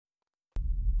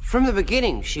From the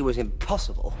beginning, she was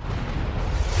impossible.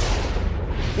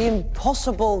 The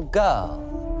impossible girl.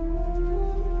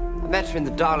 I met her in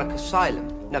the Dalek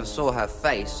Asylum, never saw her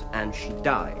face, and she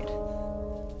died.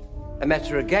 I met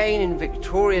her again in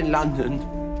Victorian London,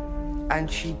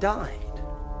 and she died.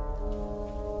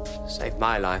 Saved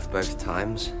my life both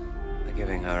times by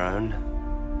giving her own.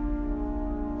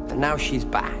 And now she's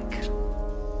back.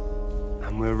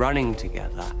 And we're running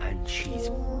together, and she's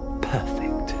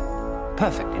perfect.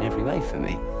 Perfect in every way for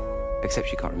me. Except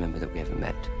she can't remember that we ever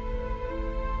met.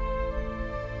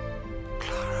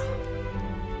 Clara.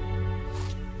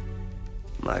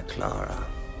 My Clara.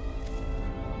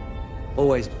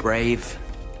 Always brave.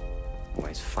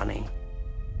 Always funny.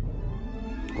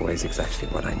 Always exactly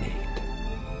what I need.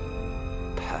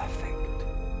 Perfect.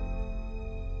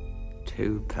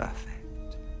 Too perfect.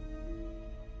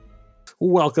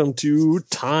 Welcome to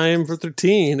Time for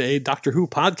 13, a Doctor Who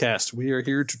podcast. We are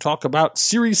here to talk about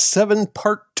Series 7,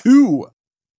 Part 2.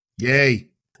 Yay.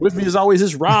 With me, as always,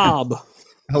 is Rob.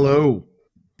 Hello.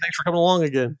 Thanks for coming along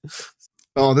again.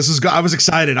 Oh, this is good. I was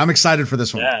excited. I'm excited for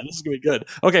this one. Yeah, this is going to be good.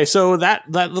 Okay, so that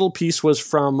little piece was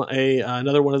from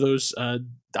another one of those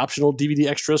optional DVD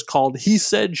extras called He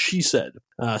Said, She Said.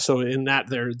 So in that,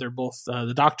 they're both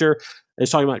the Doctor is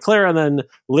talking about Clara, and then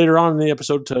later on in the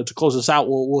episode, to close us out,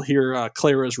 we'll hear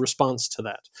Clara's response to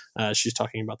that. She's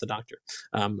talking about the Doctor,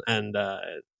 and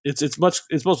it's much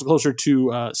closer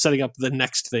to setting up the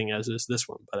next thing as is this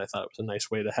one. But I thought it was a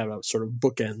nice way to have a sort of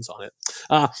bookends on it.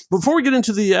 Before we get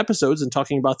into the episodes and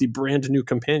talking about the brand new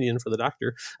companion for the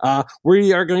Doctor,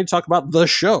 we are going to talk about the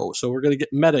show. So we're going to get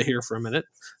meta here for a minute.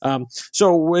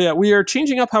 So we are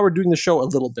changing up how we're doing the show a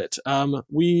little bit.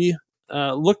 We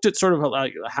looked at sort of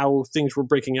like how things were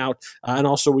breaking out, and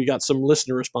also we got some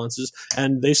listener responses,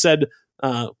 and they said,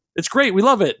 it's great, we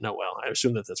love it. No, well, I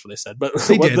assume that's what they said, but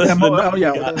They did.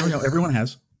 Everyone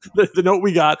has. The note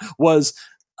we got was,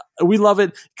 we love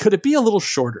it. Could it be a little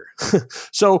shorter?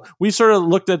 So we sort of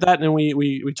looked at that, and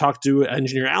we talked to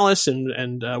Engineer Alice, and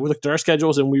we looked at our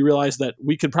schedules, and we realized that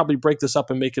we could probably break this up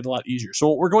and make it a lot easier. So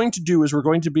what we're going to do is we're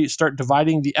going to start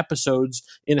dividing the episodes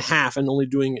in half, and only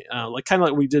doing kind of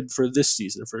like we did for this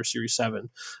season for Series 7.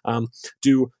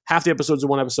 Do half the episodes in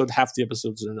one episode, half the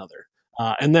episodes in another,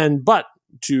 and then but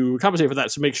to compensate for that,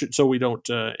 so make sure so we don't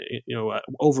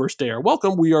overstay our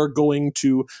welcome, we are going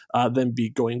to then be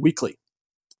going weekly.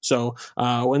 So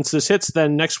once this hits,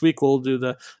 then next week we'll do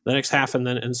the next half,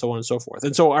 and so on and so forth.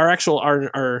 And so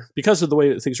our because of the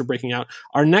way that things are breaking out,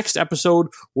 our next episode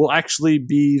will actually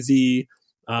be the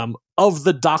of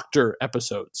the Doctor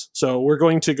episodes. So we're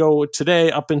going to go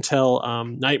today up until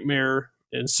Nightmare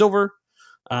in Silver,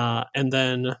 and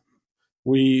then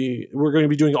we're going to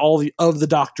be doing all of the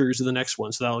Doctors in the next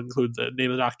one. So that'll include the Name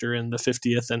of the Doctor and the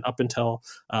 50th, and up until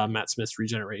Matt Smith's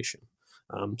Regeneration.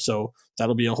 So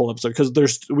that'll be a whole episode,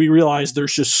 because we realized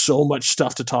there's just so much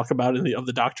stuff to talk about of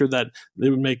the Doctor that it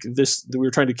would make this. We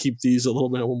were trying to keep these a little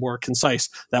bit more concise.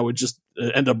 That would just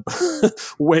end up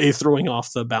way throwing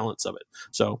off the balance of it.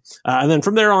 So and then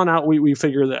from there on out, we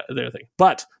figure that their thing.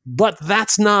 But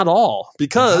that's not all,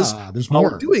 because there's while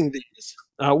more. we're doing these,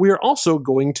 we are also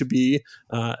going to be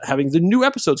having the new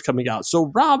episodes coming out.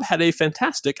 So Rob had a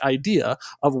fantastic idea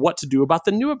of what to do about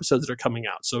the new episodes that are coming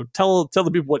out. So tell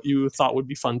the people what you thought would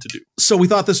be fun to do. So we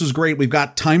thought this was great. We've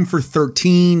got Time for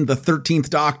 13, the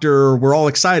 13th Doctor. We're all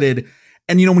excited.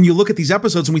 And, when you look at these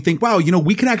episodes and we think, wow,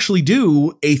 we can actually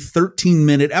do a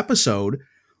 13-minute episode.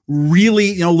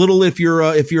 Really, little, if you're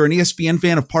an ESPN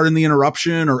fan of Pardon the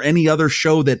Interruption or any other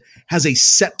show that has a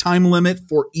set time limit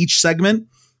for each segment,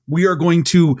 we're going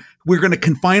to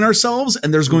confine ourselves,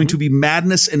 and there's going to be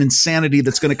madness and insanity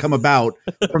that's going to come about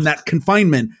from that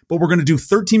confinement. But we're going to do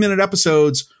 13-minute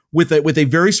episodes with a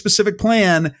very specific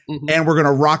plan, and we're going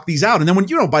to rock these out. And then when,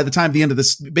 by the time at the end of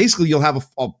this, basically you'll have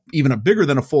even a bigger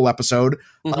than a full episode,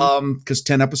 because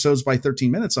 10 episodes by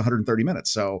 13 minutes, 130 minutes.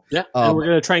 So yeah, and we're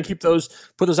going to try and put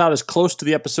those out as close to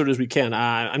the episode as we can.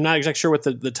 I'm not exactly sure what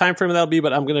the time frame of that'll be,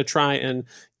 but I'm going to try and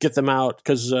get them out,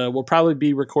 because we'll probably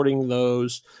be recording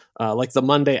those like the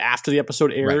Monday after the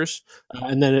episode airs,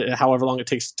 right. And then however long it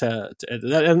takes to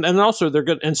and also they're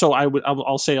good. And so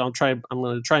I'll say I'm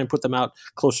going to try and put them out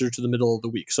closer to the middle of the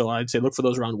week. So I'd say look for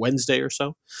those around Wednesday or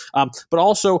so. But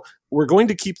also we're going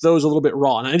to keep those a little bit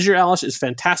raw. And Engineer Alice is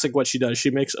fantastic what she does. She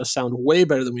makes us sound way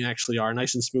better than we actually are,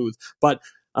 nice and smooth. But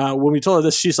when we told her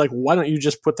this, she's like, why don't you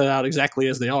just put that out exactly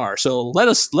as they are? So let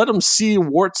them see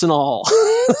warts and all.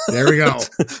 There we go.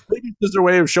 Maybe it's her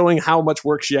way of showing how much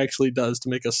work she actually does to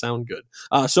make us sound good.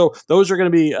 So those are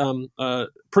going to be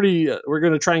pretty, we're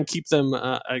going to try and keep them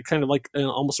kind of like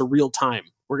almost a real time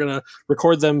We're going to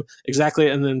record them exactly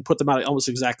and then put them out almost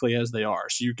exactly as they are.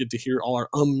 So you get to hear all our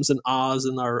ums and ahs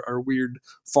and our weird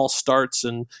false starts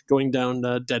and going down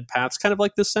dead paths, kind of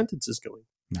like this sentence is going.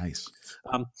 Nice.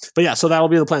 But yeah, so that'll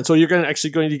be the plan. So you're going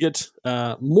to get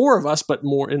more of us, but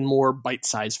more in more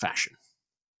bite-sized fashion.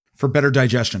 For better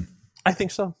digestion. I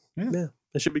think so. Yeah.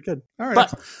 It should be good. All right.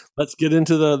 But let's get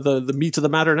into the meat of the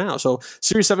matter now. So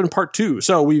Series 7, Part 2.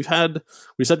 So we said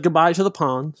goodbye to the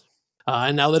Ponds.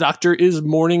 And now the Doctor is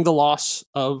mourning the loss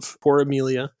of poor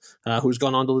Amelia, who's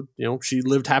gone on to, she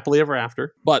lived happily ever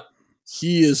after. But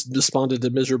he is despondent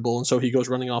and miserable, and so he goes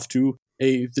running off to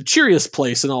the cheeriest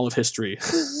place in all of history.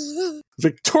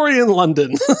 Victorian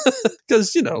London.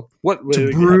 Because, what...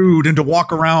 To brood and to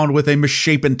walk around with a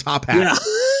misshapen top hat. Yeah.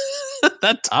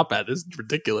 That top hat is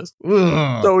ridiculous.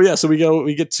 Ugh. So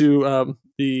we get to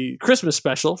the Christmas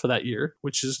special for that year,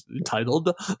 which is entitled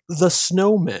The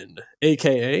Snowmen,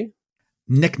 aka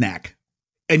Knick-knack.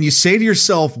 And you say to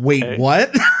yourself, wait, Okay.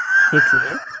 what?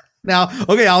 Okay. Now,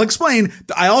 okay, I'll explain.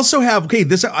 I also have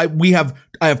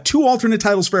I have two alternate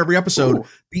titles for every episode. Ooh.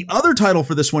 The other title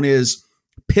for this one is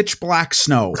Pitch Black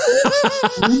Snow.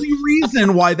 Only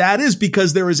reason why that is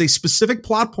because there is a specific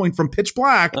plot point from Pitch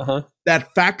Black that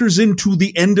factors into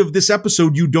the end of this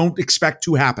episode you don't expect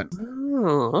to happen.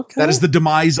 Oh, okay. That is the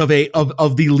demise of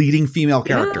the leading female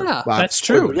character. Yeah, Wow. that's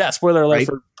true. Spoiler. Yeah, spoiler alert Right?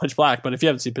 for Pitch Black. But if you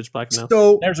haven't seen Pitch Black, now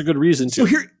So there's a good reason to. So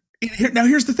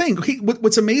here's the thing. Okay,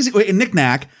 what's amazing in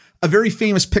Knick-knack, a very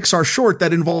famous Pixar short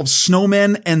that involves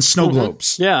snowmen and snow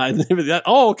globes. Yeah.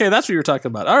 Okay, that's what you're talking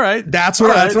about. All right. That's what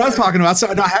I was talking about. So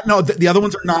the other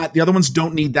ones are not. The other ones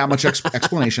don't need that much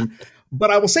explanation.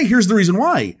 But I will say, here's the reason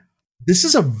why. This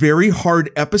is a very hard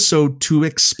episode to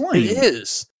explain. It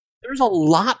is. There's a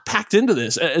lot packed into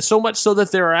this, so much so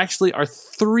that there are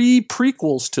 3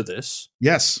 prequels to this.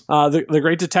 Yes. The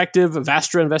Great Detective,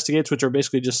 Vastra Investigates, which are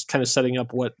basically just kind of setting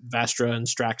up what Vastra and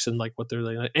Strax and like what they're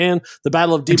like, and the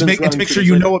Battle of Demons. And to make sure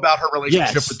you know about her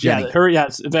relationship with Jenny.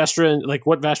 Vastra and like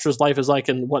what Vastra's life is like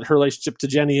and what her relationship to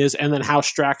Jenny is, and then how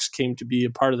Strax came to be a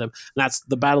part of them. And that's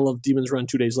the Battle of Demons Run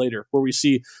 2 days later, where we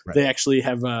see they actually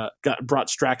have brought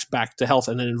Strax back to health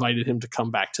and then invited him to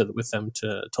come back with them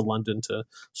to London to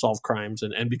solve crimes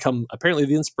and become apparently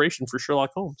the inspiration for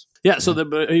Sherlock Holmes. Yeah. So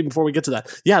even before we get to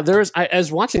that,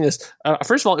 as watching this,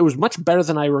 first of all, it was much better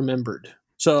than I remembered.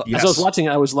 So as I was watching it,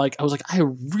 I was like, I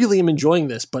really am enjoying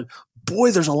this, but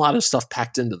boy, there's a lot of stuff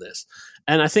packed into this.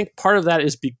 And I think part of that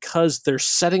is because they're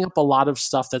setting up a lot of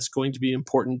stuff that's going to be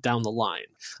important down the line.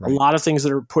 Right. A lot of things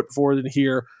that are put forward in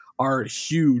here are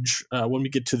huge when we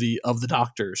get to the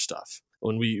Doctor stuff.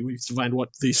 When we find what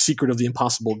the secret of the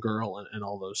impossible girl and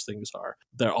all those things are.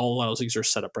 All those things are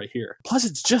set up right here. Plus,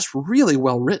 it's just really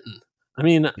well written. I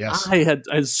mean, yes. I had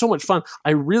so much fun.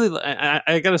 I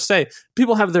got to say,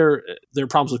 people have their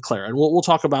problems with Clara, and we'll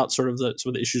talk about some of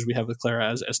the issues we have with Clara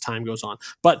as time goes on.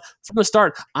 But from the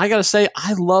start, I got to say,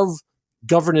 I love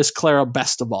Governess Clara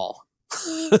best of all.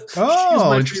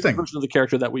 Oh, interesting version of the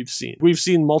character that we've seen. We've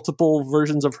seen multiple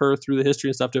versions of her through the history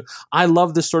and stuff too. I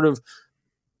love this sort of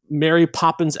Mary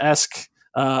Poppins-esque,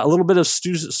 a little bit of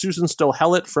Susan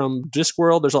Stoll-Hellett from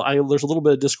Discworld. There's a little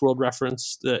bit of Discworld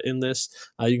reference in this.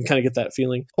 You can kind of get that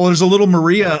feeling. Well, there's a little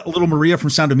Maria from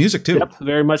Sound of Music too. Yep,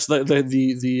 very much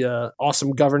the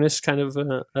awesome governess kind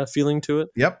of feeling to it.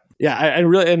 Yep. Yeah, I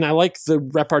like the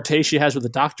repartee she has with the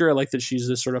Doctor. I like that she's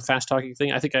this sort of fast talking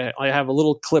thing. I think I have a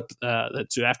little clip that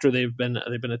after they've been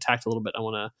attacked a little bit. I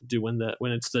want to do when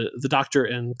it's the Doctor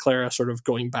and Clara sort of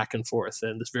going back and forth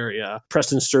in this very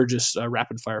Preston Sturges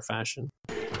rapid fire fashion.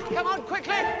 Come on,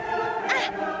 quickly!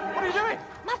 What are you doing?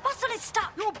 My bustle is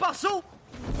stuck. Your bustle?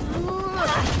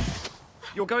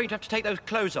 You're going to have to take those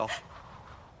clothes off.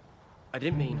 I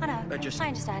didn't mean. I know. I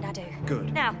understand. I do.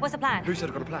 Good. Now, what's the plan? Who said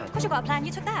I've got a plan? Because you've got a plan.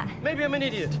 You took that. Maybe I'm an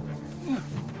idiot.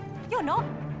 You're not.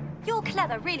 You're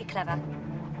clever. Really clever.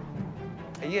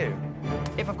 Are you?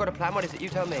 If I've got a plan, what is it? You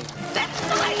tell me. That's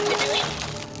the way to do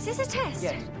it. Is this a test?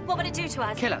 Yes. What would it do to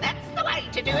us? Kill her. That's the way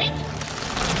to do it.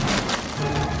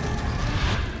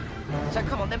 So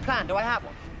come on, then plan. Do I have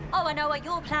one? Oh, I know what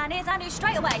your plan is. I knew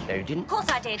straight away. No, you didn't. Of course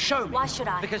I did. Show me. Why should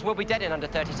I? Because we'll be dead in under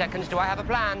 30 seconds. Do I have a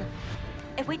plan?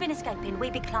 If we'd been escaping,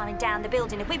 we'd be climbing down the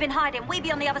building. If we'd been hiding, we'd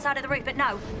be on the other side of the roof. But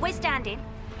no, we're standing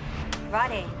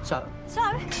right here. So?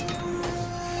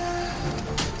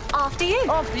 After you.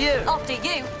 After you? After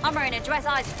you. I'm wearing a dress,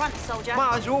 eyes front, soldier. My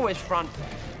eyes are always front.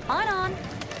 Mine on.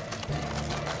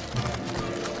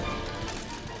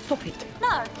 Stop it.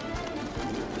 No.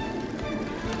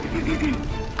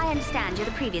 I understand you're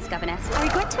the previous governess. I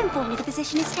regret to inform you the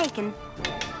position is taken.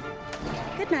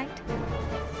 Good night.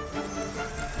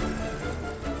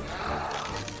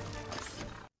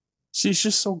 She's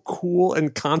just so cool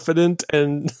and confident,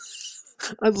 and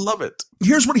I love it.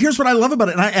 Here's what I love about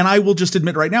it, and I will just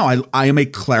admit right now, I am a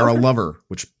Clara lover,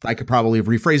 which I could probably have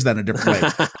rephrased that in a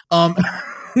different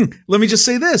way. Let me just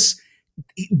say this.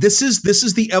 This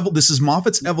is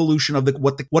Moffat's evolution of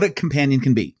what a companion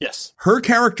can be. Yes. Her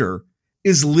character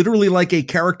is literally like a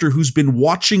character who's been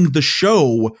watching the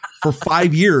show for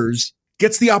 5 years,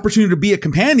 gets the opportunity to be a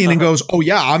companion and goes, "Oh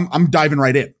yeah, I'm diving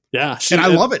right in." Yeah. I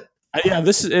love it. Yeah,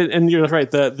 this is, and you're right.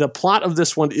 The plot of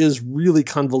this one is really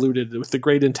convoluted with the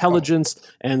great intelligence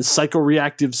and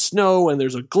psychoreactive snow, and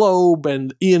there's a globe,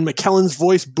 and Ian McKellen's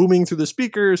voice booming through the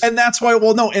speakers. And that's why,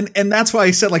 and that's why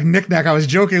I said like knick-knack. I was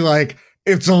joking, like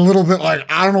it's a little bit like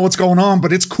I don't know what's going on,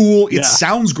 but it's cool. It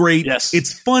sounds great. Yes,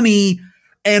 it's funny,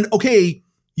 and okay.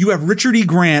 You have Richard E.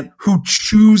 Grant who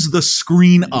chews the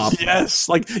screen up. Yes,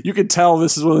 like you can tell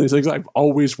this is one of these things I've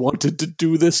always wanted to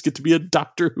do. This get to be a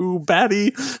Doctor Who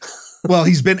baddie. Well,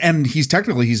 he's been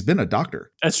a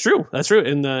doctor. That's true.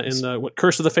 In the what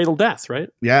Curse of the Fatal Death, right?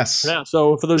 Yes. Yeah.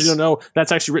 So for those who don't know,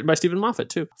 that's actually written by Stephen Moffat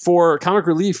too. For comic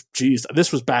relief, geez,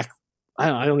 this was back.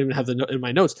 I don't even have the in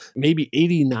my notes. Maybe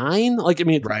 89. Like I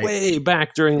mean, right. Way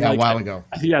back during a while ago.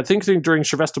 I think during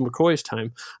Sylvester McCoy's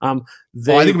time. I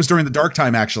think it was during the dark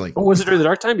time actually. Oh, was it during the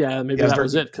dark time? Yeah, maybe that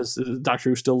was it because Doctor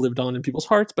Who still lived on in people's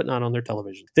hearts, but not on their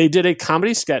television. They did a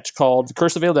comedy sketch called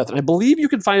Curse of the Fatal Death, and I believe you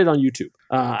can find it on YouTube.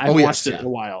 I haven't watched it in a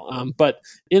while, but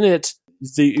in it.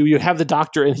 You have the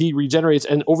Doctor and he regenerates,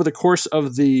 and over the course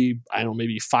of the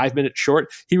maybe 5-minute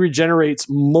short, he regenerates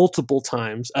multiple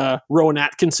times. Rowan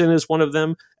Atkinson is one of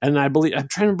them, and I believe I'm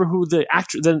trying to remember who the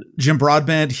actor. Then Jim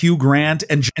Broadbent, Hugh Grant,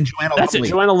 and Joanna. That's Lumley.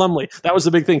 It, Joanna Lumley. That was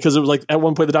the big thing because it was like at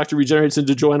one point the Doctor regenerates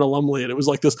into Joanna Lumley, and it was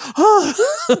like this,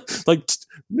 like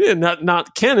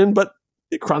not canon, but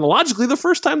chronologically the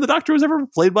first time the Doctor was ever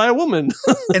played by a woman.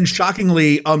 And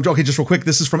shockingly, okay, just real quick,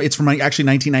 it's from actually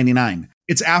 1999.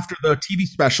 It's after the TV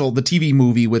special, the TV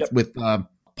movie with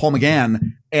Paul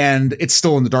McGann, and it's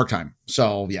still in the dark time.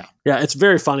 So yeah, it's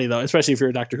very funny though, especially if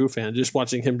you're a Doctor Who fan, just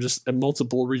watching him just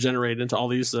multiple regenerate into all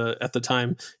these at the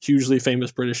time hugely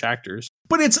famous British actors.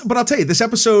 But I'll tell you, this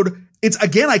episode, it's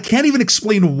again, I can't even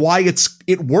explain why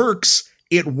it works.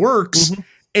 It works. Mm-hmm.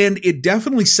 And it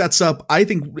definitely sets up, I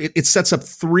think it sets up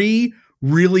 3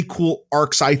 really cool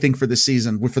arcs, I think, for this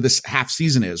season, for this half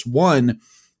season is. One,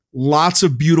 lots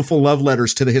of beautiful love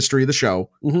letters to the history of the show.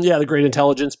 Mm-hmm. Yeah, the great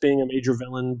intelligence being a major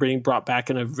villain, being brought back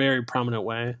in a very prominent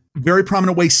way. Very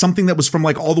prominent way, something that was from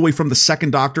like all the way from the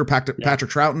second Doctor, Patrick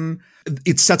Troughton.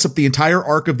 It sets up the entire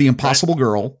arc of the Impossible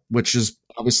Girl, which is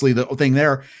obviously the thing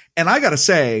there. And I got to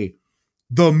say,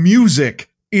 the music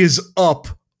is up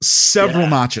several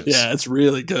notches. Yeah, it's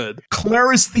really good.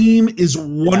 Clara's theme is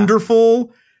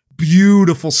wonderful,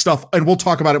 beautiful stuff. And we'll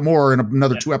talk about it more in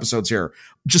another 2 episodes here.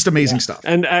 Just amazing stuff.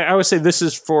 And I would say this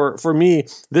is for me,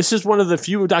 this is one of the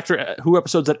few Doctor Who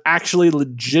episodes that actually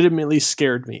legitimately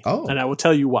scared me. Oh. And I will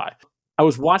tell you why. I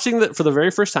was watching that for the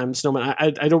very first time, The Snowman. I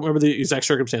don't remember the exact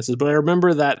circumstances, but I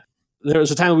remember that there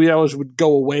was a time we always would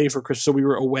go away for Christmas. So we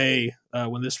were away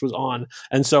when this was on.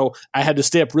 And so I had to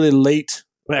stay up really late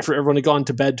after everyone had gone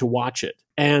to bed to watch it.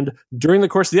 And during the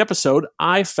course of the episode,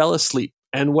 I fell asleep.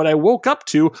 And what I woke up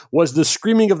to was the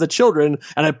screaming of the children,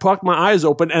 and I popped my eyes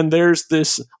open, and there's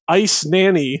this ice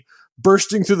nanny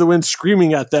bursting through the wind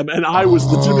screaming at them, and I was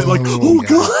legitimately like, oh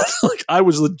God. Like I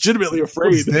was legitimately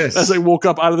afraid as I woke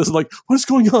up out of this, like, what's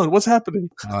going on? What's happening?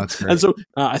 Oh, that's great. And so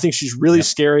I think she's really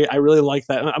scary. I really like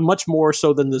that. Much more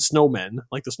so than the snowmen.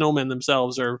 Like the snowmen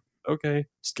themselves are okay,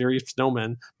 scary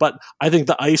snowmen. But I think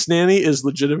the ice nanny is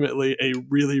legitimately a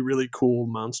really, really cool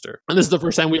monster. And this is the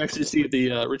first time we actually see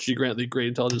the Richard E. Grant, the great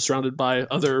intelligence, surrounded by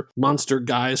other monster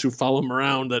guys who follow him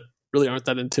around that really aren't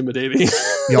that intimidating.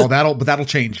 Yeah, that'll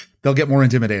change. They'll get more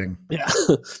intimidating. Yeah,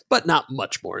 but not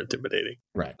much more intimidating.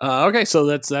 Right. Okay, so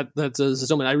that's Snowman.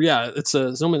 It's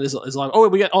Snowman is alive. Oh,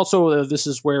 we get also this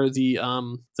is where the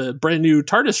brand new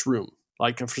TARDIS room,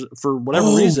 like for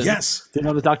whatever reason, yes,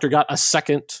 the Doctor got a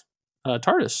second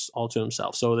TARDIS all to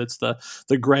himself. So it's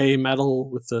the gray metal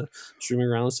with the streaming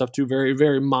around and stuff too. Very,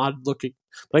 very mod looking.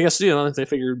 But I guess, they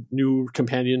figured new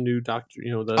companion, new Doctor,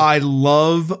 I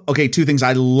love, two things.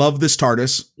 I love this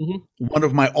TARDIS. Mm-hmm. One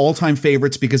of my all-time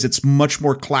favorites because it's much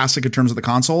more classic in terms of the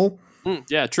console.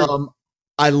 Yeah, true.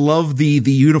 I love the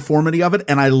uniformity of it,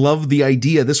 and I love the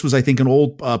idea. This was, I think, an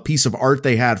old piece of art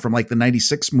they had from like the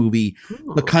 96 movie,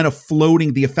 the kind of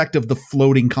the effect of the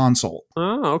floating console.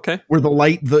 Oh, okay. Where the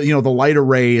light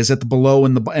array is at the below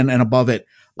and above it.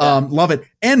 Yeah. Love it.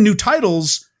 And new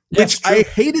titles, which I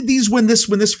hated these when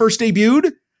this first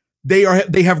debuted.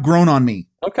 They have grown on me.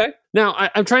 Okay. Now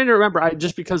I'm trying to remember.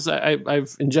 Just because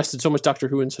I've ingested so much Doctor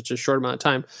Who in such a short amount of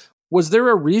time. Was there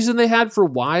a reason they had for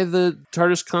why the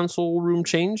TARDIS console room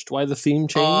changed? Why the theme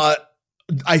changed?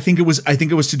 I think it was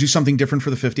to do something different for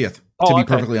the 50th. To be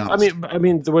perfectly honest, I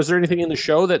mean, was there anything in the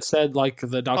show that said like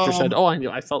the Doctor said, "Oh,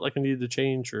 I felt like I needed to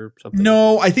change" or something?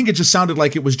 No, I think it just sounded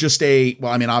like it was just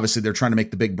obviously they're trying to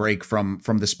make the big break from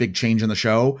this big change in the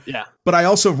show. Yeah, but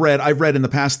I've read in the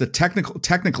past that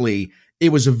technically it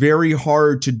was very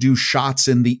hard to do shots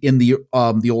in the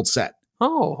old set.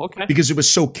 Oh, okay. Because it was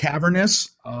so cavernous,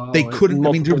 they couldn't.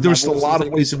 I mean, there was a lot of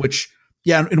ways in which.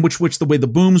 Yeah, in which the way the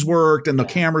booms worked and the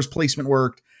camera's placement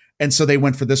worked. And so they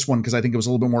went for this one because I think it was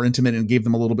a little bit more intimate and gave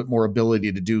them a little bit more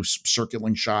ability to do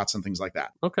circling shots and things like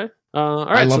that. Okay. All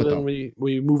right. So then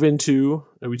we move into,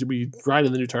 we ride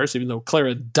in the new TARDIS, even though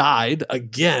Clara died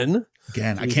again.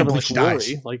 I can't believe she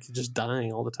dies. Like just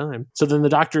dying all the time. So then the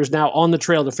Doctor is now on the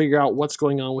trail to figure out what's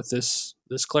going on with this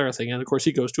Clara thing. And of course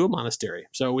he goes to a monastery.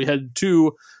 So we head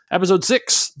to episode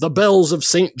 6, The Bells of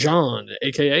St. John,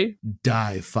 aka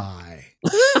Di-Fi.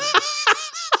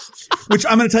 Which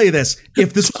I'm going to tell you this: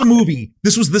 if this was a movie,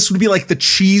 this would be like the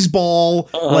cheese ball,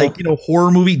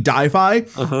 horror movie Di-Fi.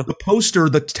 The poster,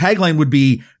 the tagline would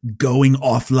be "Going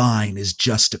offline is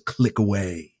just a click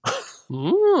away."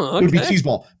 Okay. It would be cheese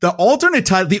ball. The alternate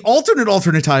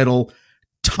title,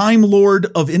 Time Lord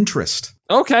of Interest.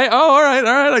 Okay. Oh, all right.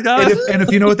 I got it. And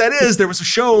if you know what that is, there was a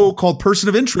show called Person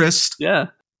of Interest. Yeah.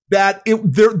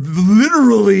 They're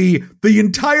literally the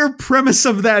entire premise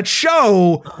of that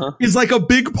show is like a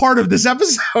big part of this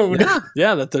episode.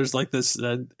 Yeah, that there's like this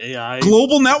AI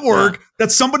global network that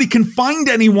somebody can find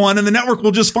anyone and the network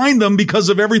will just find them because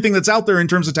of everything that's out there in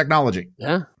terms of technology.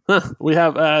 Yeah. We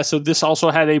have so this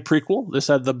also had a prequel. This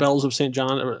had The Bells of St.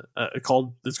 John it's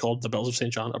called The Bells of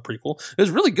St. John, a prequel. It was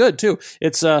really good too.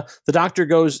 It's the Doctor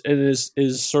goes and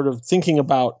is sort of thinking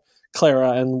about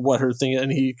Clara and what her thing,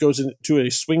 and he goes into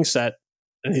a swing set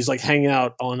and he's like hanging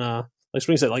out on a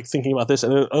swing set, like thinking about this,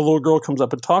 and a little girl comes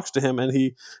up and talks to him, and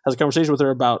he has a conversation with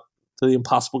her about the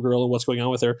Impossible Girl and what's going on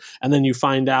with her, and then you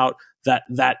find out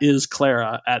that is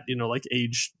Clara at like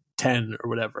age 10 or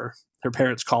whatever. Her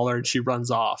parents call her and she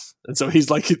runs off, and so he's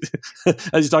like as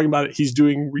he's talking about it, he's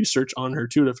doing research on her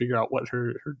too to figure out what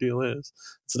her deal is.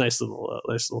 It's a nice little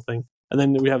thing. And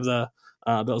then we have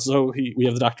we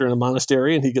have the Doctor in a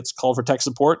monastery, and he gets called for tech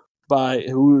support by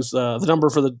the number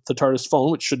for the TARDIS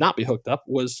phone, which should not be hooked up,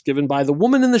 was given by the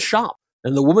woman in the shop.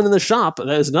 And the woman in the shop, that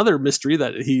is another mystery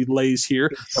that he lays here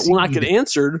that will not get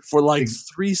answered for like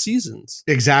 3 seasons.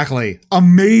 Exactly.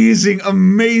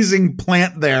 Amazing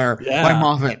plant there by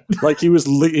Moffat. Like he was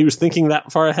thinking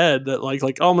that far ahead that like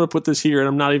oh, I'm going to put this here and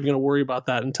I'm not even going to worry about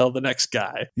that until the next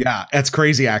guy. Yeah, that's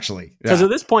crazy actually. Because at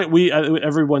this point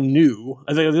everyone knew.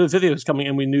 I think the video was coming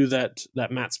and we knew that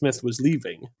Matt Smith was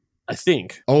leaving. I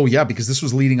think. Oh yeah, because this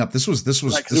was leading up. This was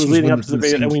leading up to the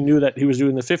video, and we knew that he was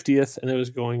doing the 50th, and it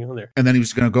was going on there. And then he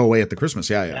was going to go away at the Christmas.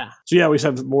 Yeah. So we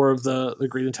have more of the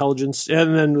great intelligence,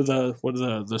 and then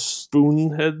the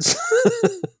spoon heads.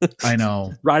 I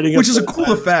know, riding, which is a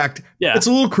cool effect. Yeah, it's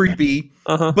a little creepy,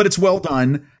 but it's well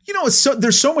done.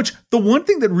 There's so much. The one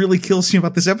thing that really kills me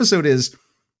about this episode is,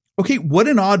 okay, what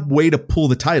an odd way to pull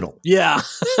the title. Yeah.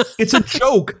 It's a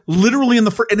joke, literally and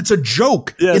it's a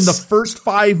joke in the first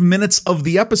 5 minutes of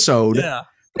the episode. Yeah.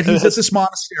 And he's at this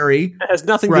monastery. It has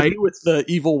nothing to do with the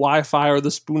evil Wi-Fi or the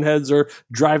spoonheads or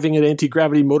driving an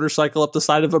anti-gravity motorcycle up the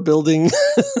side of a building.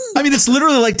 I mean, it's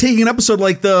literally like taking an episode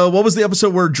like what was the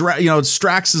episode where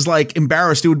Strax is like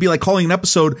embarrassed? It would be like calling an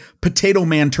episode Potato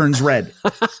Man Turns Red.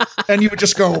 And you would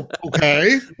just go,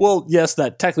 okay. Well, yes,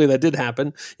 technically that did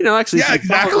happen. Actually,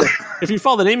 exactly. If you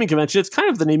follow the naming convention, it's kind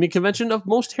of the naming convention of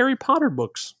most Harry Potter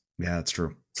books. Yeah, that's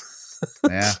true.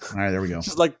 Yeah. All right, there we go.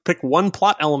 Just like pick one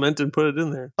plot element and put it in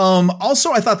there.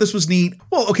 Also, I thought this was neat.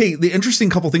 Well, okay, the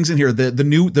interesting couple things in here.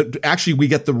 Actually, we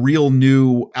get the real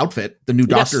new outfit, the new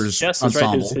Doctor's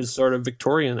ensemble. Right. His sort of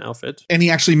Victorian outfit. And he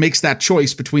actually makes that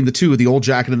choice between the two, the old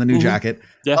jacket and the new jacket.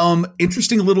 Yeah.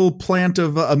 Interesting little plant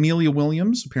of Amelia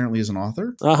Williams, apparently is an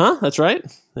author. That's right.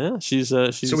 Yeah, she's.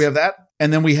 So we have that.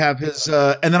 And then we have his,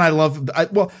 and then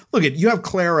look you have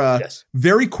Clara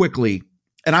very quickly.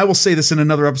 And I will say this in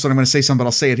another episode. I'm going to say something, but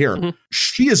I'll say it here. Mm-hmm.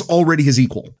 She is already his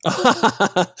equal.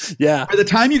 Yeah. By the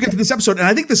time you get to this episode, and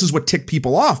I think this is what ticked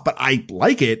people off, but I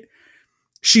like it.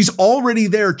 She's already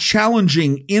there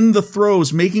challenging in the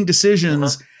throes, making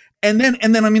decisions. And then,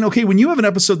 I mean, okay, when you have an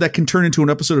episode that can turn into an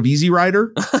episode of Easy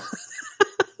Rider,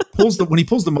 when he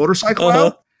pulls the motorcycle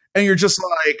out, and you're just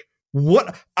like,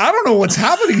 what? I don't know what's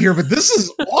happening here, but this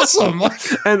is awesome.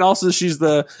 And also, she's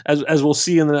as we'll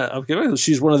see in the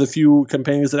she's one of the few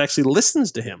companions that actually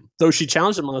listens to him. Though she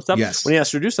challenged him on the stuff. Yes. When he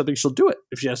asks her to do something, she'll do it.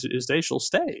 If she asks her to stay, she'll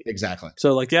stay. Exactly.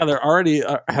 So, like, yeah, they're already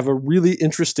have a really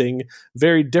interesting,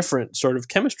 very different sort of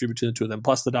chemistry between the two of them.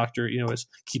 Plus, the doctor, is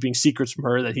keeping secrets from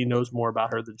her that he knows more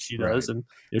about her than she does, and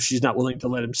she's not willing to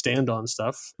let him stand on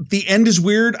stuff. The end is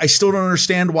weird. I still don't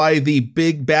understand why the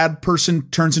big bad person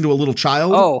turns into a little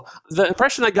child. Oh, the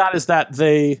impression I got is that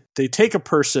they take a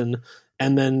person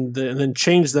and then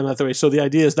change them that way. So the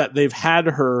idea is that they've had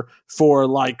her for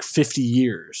like 50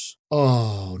 years.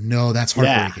 Oh no, that's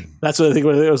heartbreaking. Yeah, that's what I think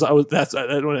when it was. When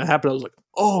it happened, I was like,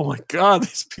 oh my god,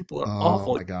 these people are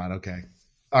awful. Oh my god. Okay.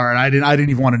 All right. I didn't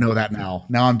even want to know that now.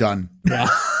 Now I'm done. Yeah.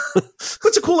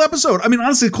 It's a cool episode. I mean,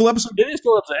 honestly, a cool episode. It is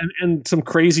cool, and some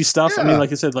crazy stuff. Yeah. I mean,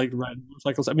 like I said, like riding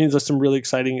motorcycles. I mean, there's some really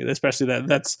exciting, especially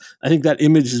that's. I think that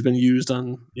image has been used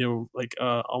on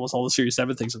almost all the Series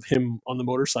 7 things of him on the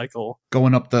motorcycle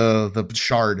Going up the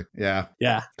shard. Yeah.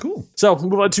 Yeah, Cool. So we'll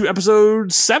move on to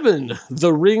episode 7,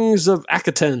 The Rings of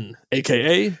Akaten,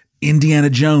 aka Indiana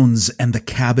Jones and the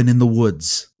Cabin in the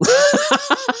Woods.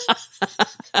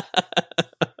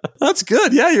 That's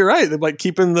good. Yeah, you're right. They're like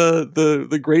keeping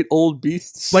the great old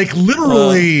beasts Like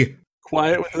literally.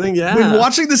 quiet with the thing. Yeah. Been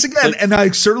watching this again, and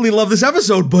I certainly love this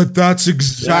episode, but that's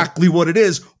exactly what it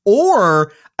is.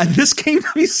 Or, and this came to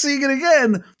me seeing it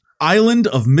again, Island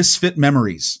of Misfit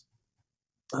Memories.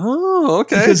 Oh,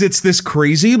 okay. Because it's this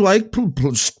crazy like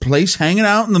place hanging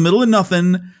out in the middle of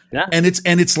nothing. Yeah. And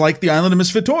it's like the Island of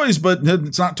Misfit Toys, but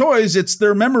it's not toys. It's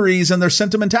their memories and their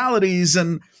sentimentalities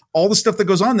and all the stuff that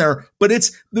goes on there. But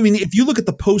if you look at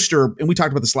the poster, and we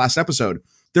talked about this last episode,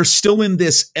 they're still in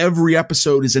this. Every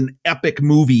episode is an epic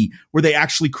movie where they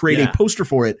actually create a poster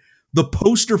for it. The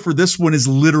poster for this one is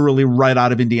literally right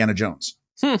out of Indiana Jones.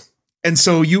 And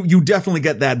so you definitely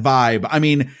get that vibe. I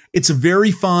mean, it's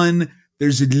very fun.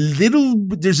 There's a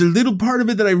little part of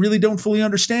it that I really don't fully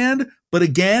understand, but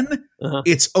again,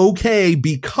 it's okay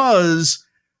because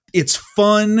it's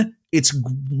fun, it's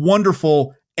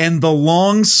wonderful, and the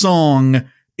long song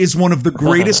is one of the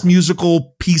greatest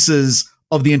musical pieces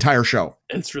of the entire show.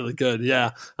 It's really good,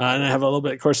 yeah. And I have a little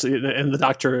bit, of course, and the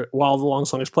doctor, while the long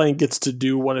song is playing, gets to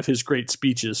do one of his great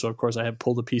speeches. So, of course, I have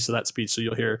pulled a piece of that speech, so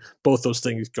you'll hear both those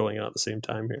things going on at the same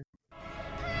time here.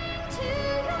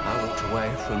 I walked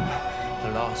away from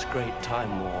the last great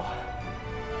Time War.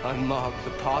 I marked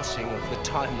the passing of the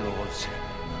Time Lords.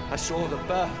 I saw the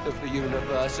birth of the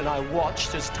universe, and I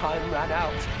watched as time ran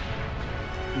out.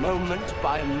 Moment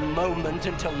by moment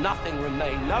until nothing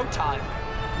remained. No time,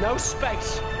 no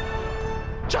space.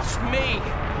 Just me.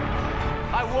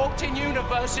 I walked in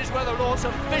universes where the laws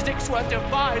of physics were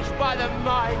devised by the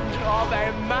mind of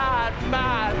a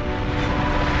madman.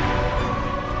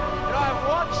 And I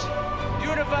watched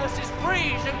universes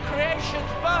freeze and creations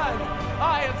burn.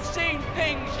 I have seen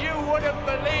things you wouldn't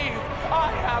believe.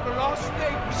 I have lost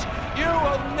things you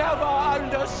will never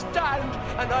understand.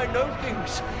 And I know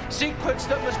things, secrets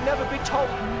that must never be told,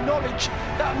 knowledge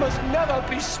that must never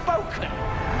be spoken,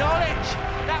 knowledge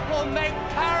that will make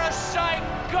Parasite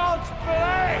God's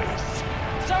place.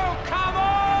 So come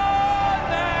on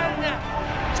then,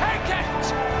 take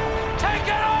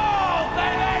it all,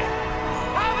 baby,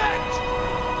 have it.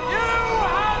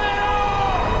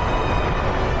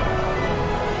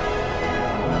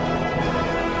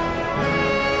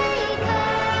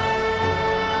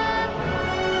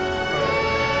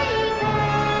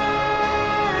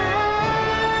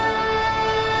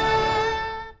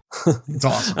 It's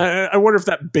awesome. I wonder if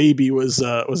that baby was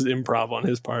an improv on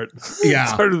his part. Yeah.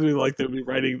 It's hard to be like they'd be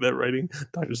writing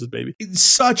Dr. Seuss baby.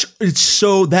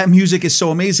 That music is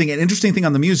so amazing. An interesting thing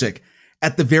on the music,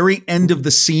 at the very end of the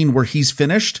scene where he's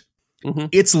finished,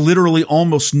 it's literally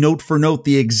almost note for note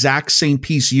the exact same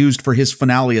piece used for his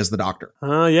finale as the Doctor.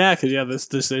 Yeah, because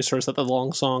this they sort of set the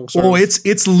long song.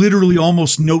 It's literally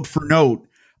almost note for note.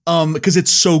 Because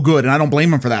it's so good, and I don't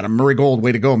blame him for that. I'm Murray Gold,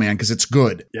 way to go, man! Because it's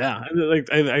good. Yeah,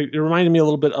 it reminded me a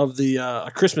little bit of the A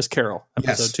Christmas Carol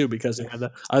episode too, because it had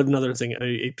another thing,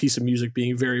 a piece of music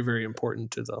being very, very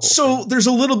important to the whole. So thing. There's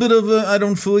a little bit of I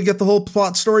don't fully get the whole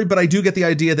plot story, but I do get the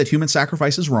idea that human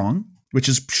sacrifice is wrong, which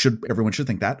is everyone should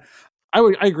think that. I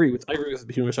agree with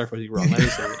the human sacrifice being wrong.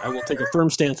 I will take a firm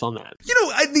stance on that.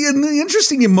 The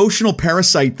interesting emotional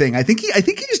parasite thing. I think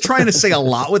he's trying to say a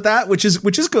lot with that, which is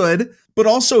good, but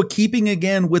also keeping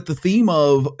again with the theme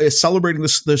of celebrating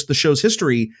the show's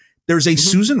history. There's a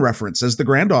Susan reference as the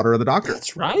granddaughter of the Doctor.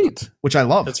 That's right. Which I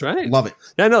love. That's right. Love it.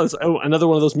 Yeah, I know. It's another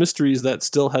one of those mysteries that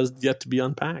still has yet to be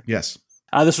unpacked. Yes.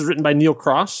 This was written by Neil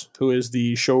Cross, who is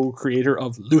the show creator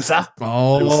of Luther.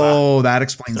 Oh, that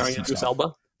explains Starring some Idris stuff.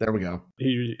 Elba. There we go.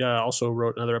 He also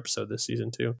wrote another episode this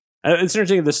season too. It's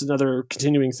interesting. This is another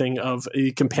continuing thing of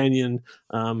a companion,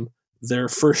 their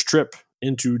first trip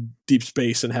into deep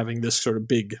space and having this sort of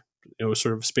big,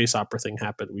 sort of space opera thing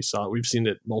happen. We've seen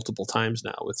it multiple times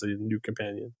now with the new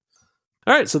companion.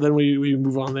 All right, so then we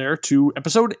move on there to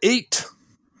episode 8,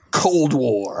 Cold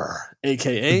War,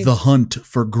 aka The Hunt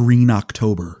for Green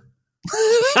October.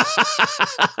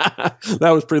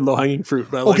 That was pretty low hanging fruit.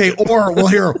 But I liked Okay, it.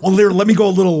 here, let me go a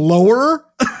little lower.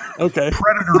 Okay.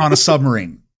 Predator on a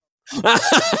submarine.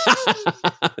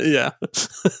 Yeah,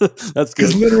 that's good.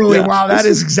 Because literally, Yeah. wow, that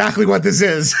is exactly what this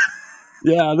is.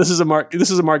 Yeah, this is a Mark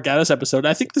Gatiss episode.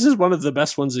 I think this is one of the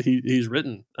best ones that he's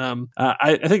written.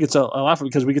 I think it's a lot of fun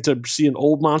because we get to see an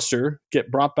old monster get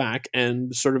brought back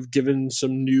and sort of given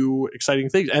some new exciting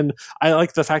things. And I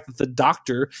like the fact that the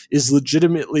Doctor is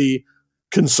legitimately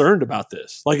concerned about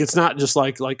this. Like, it's not just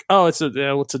like oh, it's a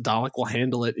Dalek, we'll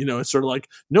handle it. It's sort of like,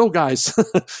 no, guys,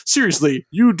 seriously,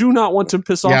 you do not want to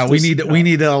piss off. Yeah, we this,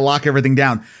 need to lock everything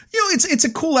down. It's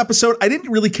a cool episode. I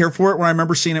didn't really care for it when I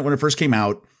remember seeing it when it first came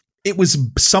out. It was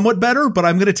somewhat better, but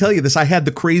I'm going to tell you this. I had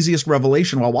the craziest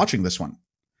revelation while watching this one.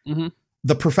 Mm-hmm.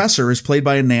 The professor is played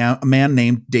by a man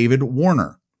named David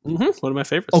Warner. Mm-hmm. One of my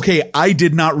favorites. Okay, I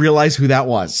did not realize who that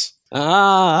was.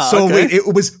 So okay. wait,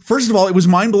 it was, first of all, it was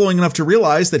mind-blowing enough to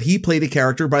realize that he played a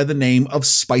character by the name of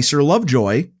Spicer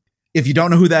Lovejoy. If you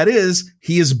don't know who that is,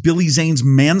 he is Billy Zane's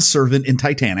manservant in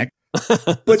Titanic.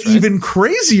 But right. even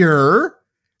crazier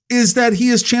is that he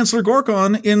is Chancellor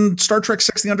Gorkon in Star Trek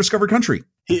VI: The Undiscovered Country.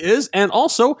 He is, and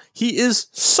also he is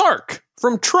Sark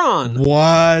from Tron.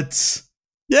 What?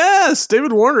 Yes,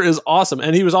 David Warner is awesome,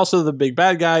 and he was also the big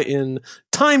bad guy in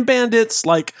Time Bandits.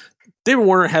 Like, David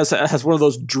Warner has one of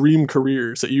those dream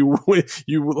careers that you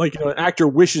like. An actor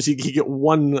wishes he could get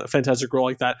one fantastic role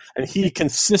like that, and he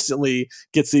consistently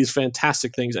gets these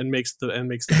fantastic things and makes the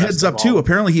Heads up too.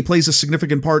 Apparently, he plays a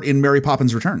significant part in Mary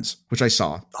Poppins Returns, which I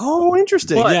saw. Oh,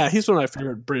 interesting. But yeah, he's one of my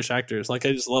favorite British actors. Like,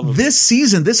 I just love him.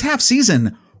 This half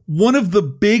season, one of the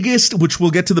biggest, which we'll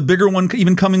get to the bigger one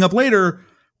even coming up later,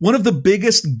 one of the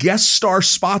biggest guest star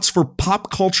spots for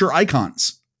pop culture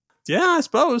icons. Yeah, I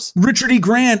suppose. Richard E.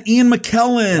 Grant, Ian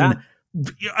McKellen.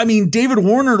 Yeah. I mean, David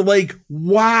Warner, like,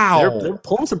 wow. They're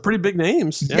pulling some pretty big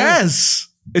names. Yeah. Yes.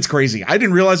 It's crazy. I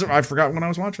didn't realize it. I forgot when I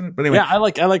was watching it. But anyway. Yeah, I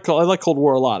like Cold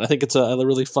War a lot. I think it's a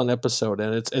really fun episode,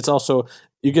 and it's also,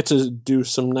 you get to do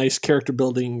some nice character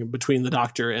building between the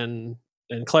Doctor and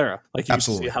Clara. Like, you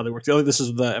Absolutely. see how they work. This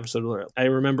is the episode where I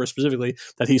remember specifically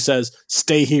that he says,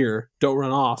 "Stay here, don't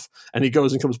run off," and he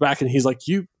goes and comes back, and he's like,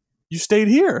 "You stayed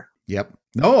here." Yep.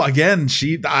 No, again,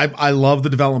 I love the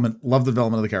development. Love the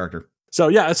development of the character. So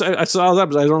yeah, I saw that,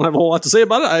 but I don't have a whole lot to say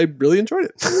about it. I really enjoyed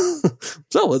it.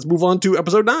 So let's move on to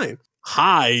episode 9,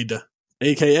 Hyde,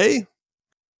 aka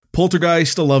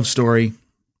Poltergeist, a love story.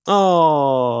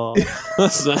 Oh,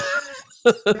 that's not.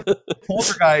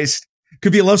 Poltergeist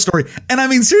could be a love story. And I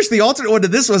mean, seriously, the alternate one to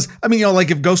this was, I mean,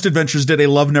 like if Ghost Adventures did a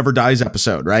Love Never Dies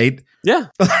episode, right? Yeah.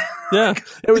 Yeah.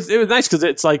 It was nice because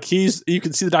it's like you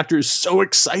can see the Doctor is so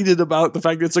excited about the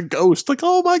fact that it's a ghost. Like,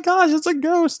 oh my gosh, it's a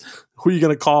ghost. Who are you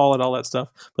going to call and all that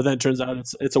stuff? But then it turns out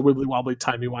it's a wibbly wobbly,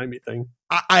 timey-wimey thing.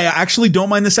 I actually don't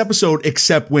mind this episode,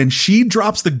 except when she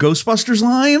drops the Ghostbusters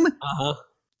line. Uh-huh.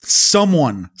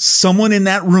 Someone in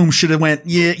that room should have went,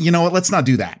 yeah, you know what? Let's not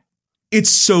do that. It's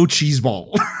so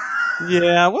cheeseball.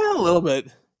 Yeah, well, a little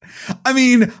bit. I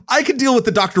mean, I could deal with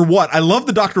the Dr. What. I love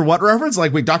the Dr. What reference.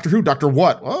 Like, wait, Doctor Who, Dr.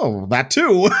 What? Oh, that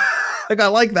too. Like, I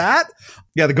like that.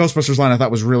 Yeah, the Ghostbusters line I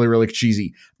thought was really, really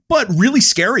cheesy, but really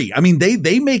scary. I mean,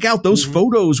 they make out those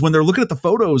photos when they're looking at the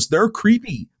photos. They're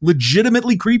creepy,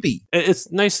 legitimately creepy. It's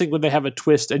a nice thing when they have a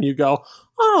twist and you go,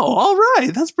 oh, all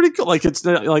right, that's pretty cool. Like, it's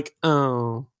not like,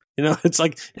 oh. It's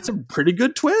like, it's a pretty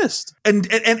good twist. And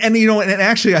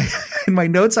actually, in my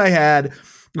notes I had,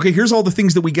 okay, here's all the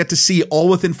things that we get to see all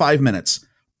within 5 minutes.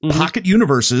 Mm-hmm. Pocket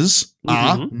universes.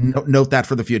 Note that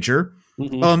for the future.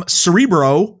 Mm-hmm.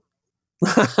 Cerebro.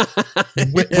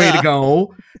 Way to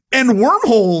go. And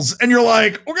wormholes. And you're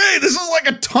like, okay, this is like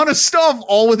a ton of stuff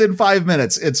all within 5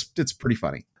 minutes. It's pretty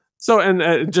funny. So,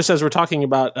 and just as we're talking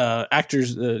about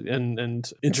actors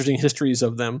and interesting histories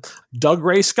of them, Doug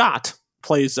Ray Scott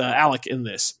plays Alec in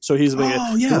this. So he's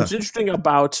what's interesting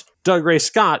about Doug Ray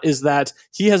Scott is that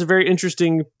he has a very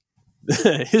interesting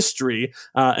history,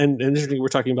 and interesting we're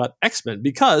talking about X-Men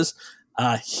because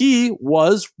he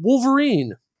was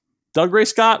Wolverine. Doug Ray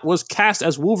Scott was cast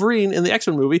as Wolverine in the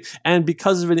X-Men movie, and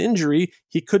because of an injury,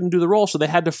 he couldn't do the role, so they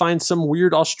had to find some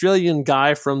weird Australian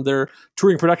guy from their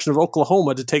touring production of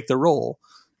Oklahoma to take the role.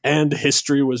 and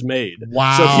history was made.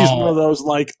 Wow. So he's one of those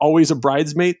like always a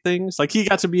bridesmaid things. Like he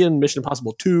got to be in Mission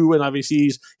Impossible 2, and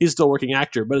obviously he's still a working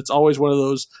actor, but it's always one of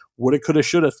those woulda, coulda,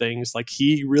 shoulda things. Like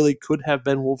he really could have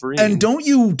been Wolverine. And don't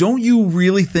you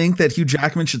really think that Hugh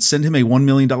Jackman should send him a $1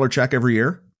 million check every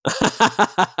year?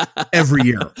 Every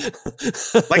year.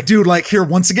 Like, dude, like here,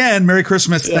 once again, Merry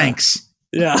Christmas. Yeah. Thanks.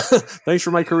 Yeah. Thanks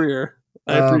for my career.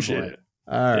 I appreciate it.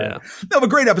 All right. Yeah. No, but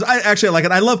great episode. I actually like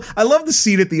it. I love the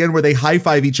scene at the end where they high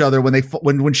five each other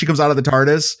when she comes out of the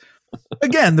TARDIS.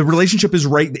 Again, the relationship is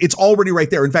right. It's already right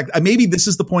there. In fact, maybe this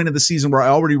is the point of the season where I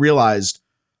already realized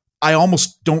I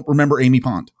almost don't remember Amy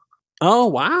Pond. Oh,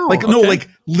 wow. Like, no, like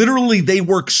literally they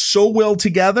work so well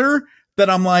together that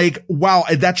I'm like, wow,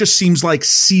 that just seems like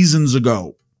seasons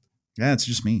ago. Yeah, it's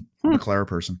just me. I'm a Clara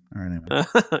person. All right, anyway.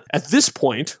 At this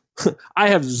point, I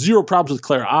have zero problems with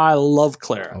Clara. I love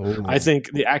Clara. Oh. I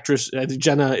think the actress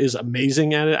Jenna is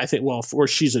amazing at it. I think, well, of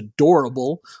course, she's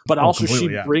adorable, but also she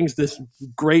brings this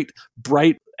great,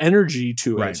 bright energy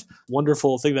to it. Right.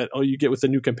 Wonderful thing that you get with the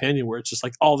new companion, where it's just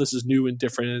like, oh, this is new and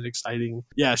different and exciting.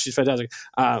 Yeah, she's fantastic.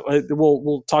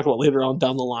 We'll talk about later on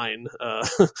down the line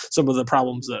some of the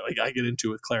problems that I get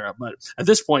into with Clara. But at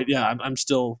this point, yeah, I'm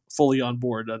still fully on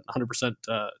board, 100%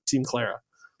 Team Clara.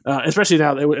 Especially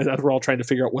now that we're all trying to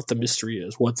figure out what the mystery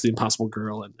is, what's the Impossible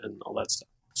Girl, and all that stuff.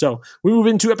 So we move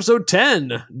into episode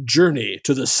 10, Journey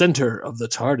to the Center of the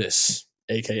TARDIS,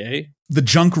 a.k.a. The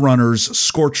Junk Runners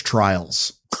Scorch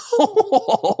Trials.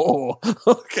 Oh,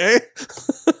 okay.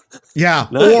 Yeah,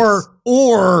 Nice.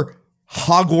 or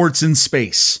Hogwarts in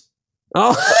space.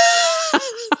 Oh,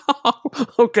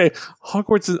 okay.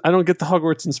 Hogwarts. I don't get the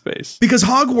Hogwarts in space. Because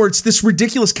Hogwarts, this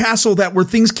ridiculous castle where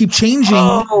things keep changing.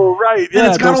 Oh, right. And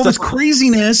it's got all this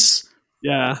craziness.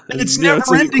 Yeah. And it's never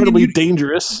ending. Incredibly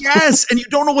dangerous. Yes. And you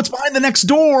don't know what's behind the next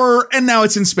door. And now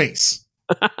it's in space.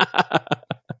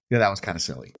 Yeah, that was kind of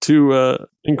silly. Two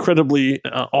incredibly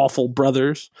awful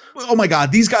brothers. Oh my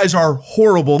God. These guys are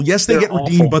horrible. Yes, they get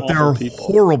redeemed, but they're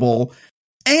horrible.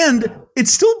 And it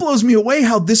still blows me away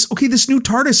how this new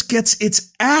TARDIS gets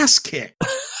its ass kicked.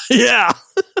 Yeah.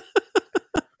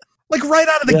 Like right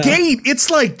out of the gate, it's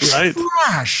like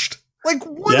trashed. Like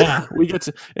what? Yeah, we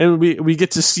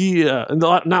get to see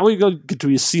not only get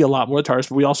to see a lot more TARDIS,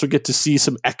 but we also get to see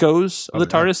some echoes of the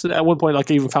TARDIS. At one point, like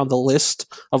I even found the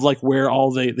list of like where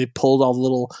all they pulled all the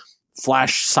little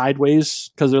flash sideways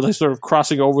because they're like sort of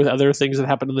crossing over with other things that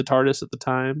happened in the TARDIS at the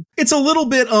time. It's a little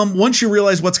bit once you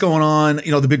realize what's going on,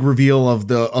 the big reveal of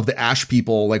the Ash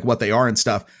people, like what they are and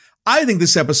stuff. I think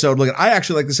this episode, I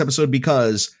actually like this episode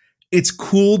because it's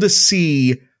cool to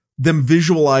see them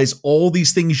visualize all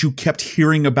these things you kept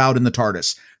hearing about in the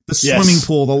TARDIS. The swimming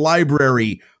pool, the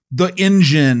library, the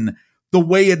engine, the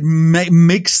way it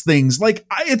makes things. I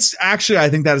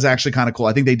think that is actually kind of cool.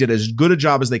 I think they did as good a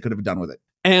job as they could have done with it.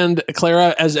 And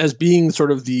Clara, as being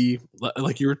sort of the,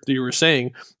 like you were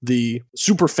saying, the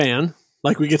super fan,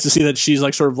 like we get to see that she's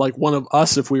like sort of like one of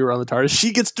us if we were on the TARDIS.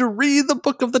 She gets to read the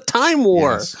Book of the Time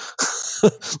War.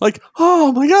 Yes. Like,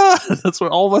 oh my God. That's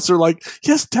what all of us are like,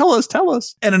 yes, tell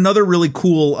us. And another really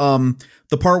cool,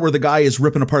 the part where the guy is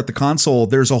ripping apart the console,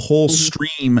 there's a whole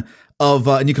stream of,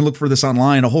 and you can look for this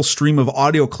online, a whole stream of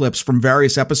audio clips from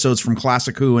various episodes from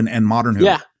Classic Who and Modern Who.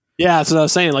 Yeah, that's what I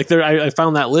was saying. Like I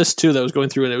found that list too that was going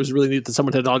through, and it was really neat that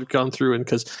someone had gone through, and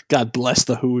because God bless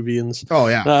the Whovians. Oh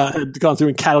yeah, had gone through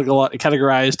and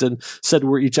categorized and said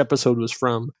where each episode was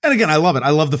from. And again, I love it.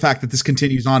 I love the fact that this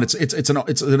continues on. It's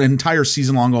an entire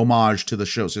season long homage to the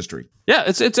show's history. Yeah,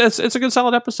 it's a good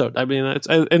solid episode. I mean,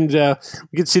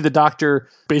 we can see the Doctor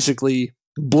basically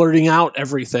blurting out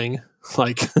everything.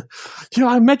 Like,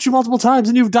 I met you multiple times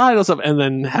and you've died or something, and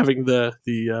then having the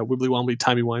wibbly wobbly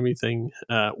timey wimey thing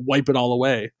wipe it all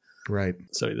away. Right.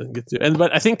 So he doesn't get to.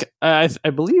 But I think I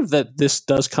believe that this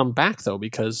does come back though,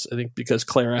 because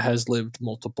Clara has lived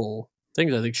multiple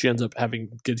things. I think she ends up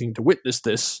getting to witness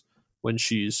this when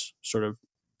she's sort of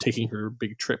taking her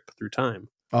big trip through time.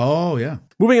 Oh yeah.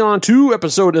 Moving on to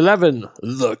episode 11,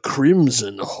 The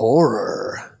Crimson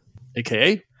Horror,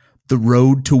 aka. The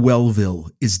road to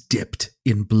Wellville is dipped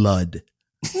in blood.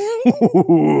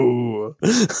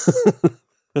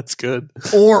 That's good.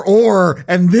 Or,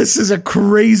 and this is a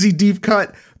crazy deep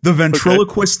cut, The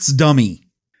Ventriloquist's Dummy.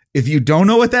 If you don't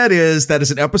know what that is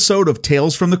an episode of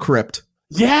Tales from the Crypt.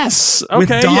 Yes. Okay. With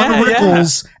Don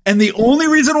Rickles. Yeah. And the only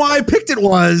reason why I picked it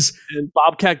was... And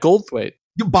Bobcat Goldthwait.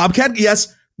 Bobcat,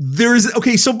 yes.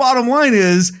 So bottom line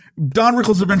is Don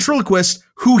Rickles, the ventriloquist,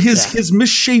 who his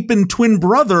misshapen twin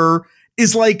brother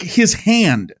is like his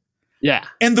hand. Yeah.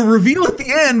 And the reveal at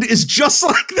the end is just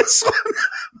like this one.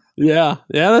 Yeah,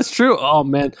 that's true. Oh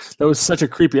man, that was such a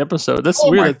creepy episode. That's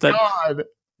weird. God.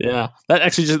 Yeah, that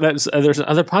actually there's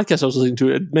another podcast I was listening to.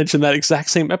 It mentioned that exact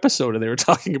same episode, and they were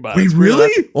talking about it. Wait,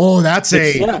 really? Oh, that's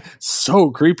so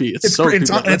creepy. It's so creepy.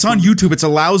 It's on YouTube. It's a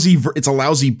lousy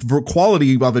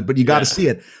quality of it, but you got to see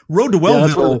it. Road to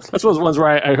Wellville. That's one of the ones where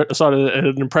I saw it at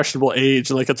an impressionable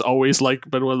age. Like it's always like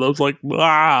been one of those like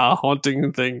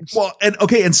haunting things. Well,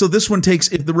 and so this one takes.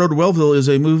 If the Road to Wellville is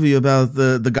a movie about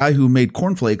the guy who made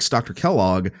cornflakes, Dr.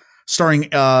 Kellogg,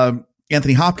 starring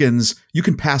Anthony Hopkins, you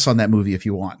can pass on that movie if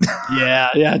you want.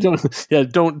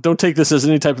 Don't take this as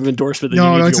any type of endorsement.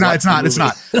 No, it's not. It's not.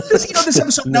 This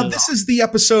episode. Now, this is the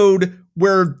episode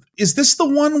where is this the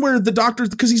one where the doctor,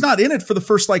 because he's not in it for the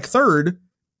first third.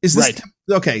 Is this right?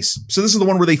 Okay, so this is the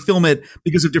one where they film it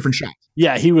because of different shots.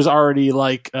 Yeah, he was already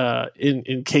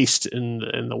encased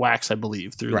in the wax, I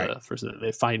believe. Through the first,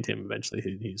 they find him eventually.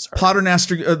 He's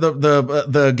Paternoster.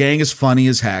 The gang is funny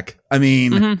as heck. I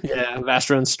mean,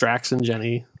 Vaster, Strax, and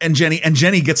Jenny. And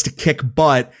Jenny gets to kick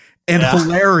butt. And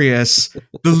hilarious,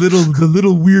 the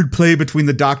little weird play between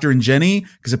the doctor and Jenny,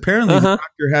 because apparently the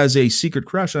doctor has a secret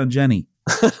crush on Jenny.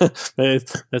 It's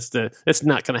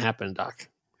not going to happen, Doc.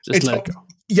 Just let it go.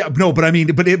 Yeah, no, but I mean,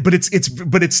 but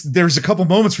it's there's a couple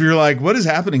moments where you're like, what is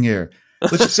happening here?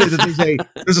 Let's just say that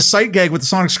there's a sight gag with the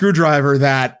sonic screwdriver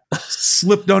that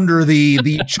slipped under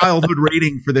the childhood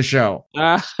rating for the show.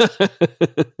 Yeah,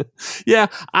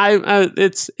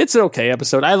 it's an okay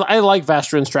episode. I like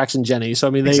Vaster and Strax and Jenny, so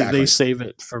I mean they save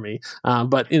it for me.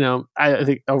 But I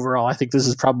think overall, I think this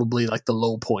is probably like the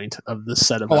low point of this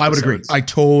set of. I would agree. I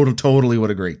totally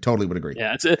would agree. Totally would agree.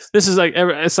 Yeah, this is like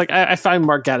I find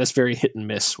Mark Gatiss very hit and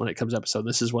miss when it comes to episode.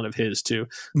 This is one of his too.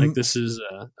 Like this is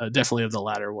definitely of the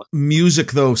latter one. Music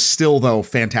though,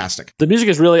 fantastic. The music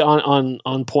is really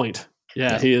on point.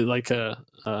 Yeah. He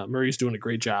Murray's doing a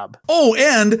great job. Oh,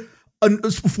 and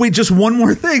wait, just one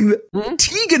more thing.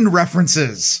 Tegan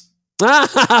references.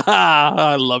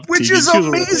 I love which Tegan. Is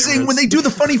amazing when they do the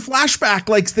funny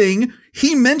flashback thing.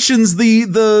 He mentions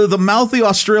the mouthy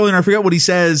Australian. I forget what he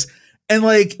says. And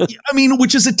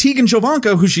which is a Tegan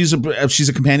Jovanka, who she's a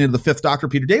companion of the Fifth Doctor,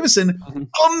 Peter Davison.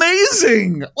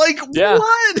 Amazing. What?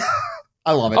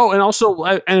 I love it. Oh, and also,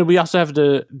 we also have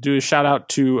to do a shout out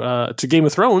to Game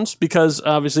of Thrones, because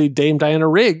obviously Dame Diana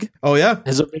Rigg. Oh yeah,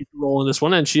 has a major role in this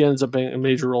one, and she ends up being a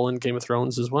major role in Game of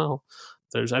Thrones as well.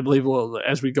 I believe,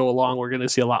 as we go along, we're going to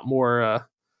see a lot more.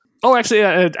 I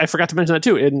forgot to mention that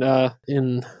too.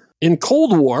 In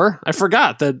Cold War, I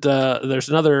forgot that there's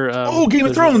another. Game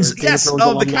of Thrones. Yes,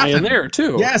 the captain in there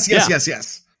too. Yes.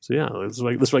 So yeah, this is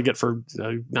what I get for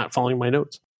not following my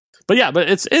notes. But yeah,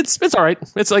 it's all right.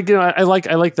 It's like, I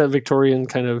like the Victorian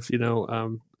kind of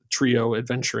trio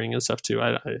adventuring and stuff too.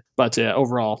 But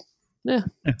overall,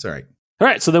 it's all right. All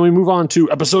right, so then we move on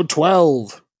to episode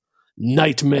 12,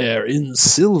 Nightmare in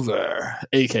Silver,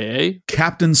 aka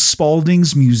Captain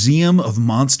Spaulding's Museum of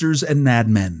Monsters and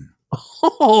Madmen.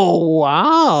 Oh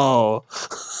wow!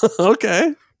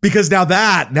 Okay. Because now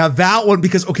that one,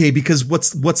 because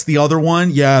what's the other one?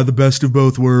 Yeah, the best of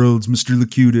both worlds, Mr.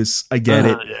 Locutus. I get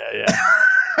it. Yeah.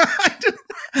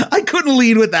 I couldn't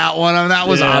lead with that one. I mean, that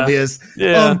was obvious.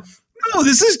 Yeah. No,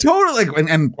 this is totally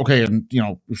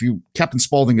Captain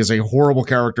Spaulding is a horrible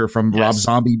character from Rob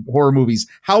Zombie horror movies.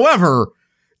 However,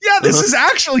 this is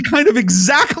actually kind of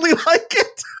exactly like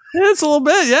it. Yeah, it's a little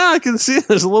bit. Yeah, I can see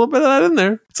there's a little bit of that in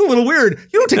there. It's a little weird.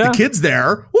 You don't take the kids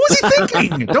there. What was he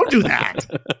thinking? Don't do that.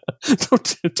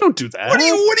 Don't do that. What are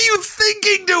you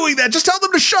thinking doing that? Just tell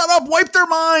them to shut up, wipe their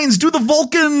minds, do the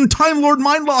Vulcan Time Lord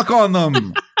mind lock on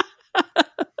them.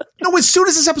 As soon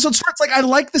as this episode starts, I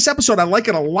like this episode. I like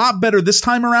it a lot better this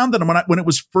time around than when it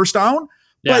was first on.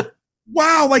 Yeah. But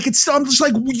wow, I'm just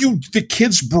like, the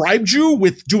kids bribed you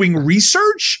with doing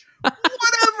research?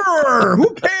 Whatever.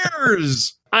 Who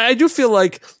cares? I do feel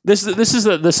like this is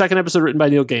the second episode written by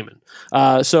Neil Gaiman.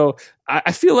 So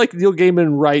I feel like Neil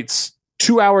Gaiman writes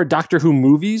 2-hour Doctor Who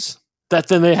movies that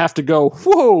then they have to go,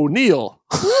 whoa, Neil,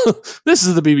 this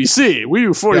is the BBC. We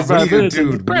do 45 minutes and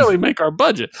we barely make our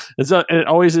budget. And so it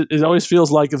always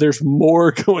feels like there's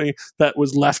more going that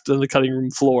was left on the cutting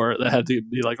room floor that had to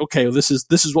be like, okay, this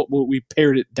is what we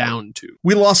pared it down to.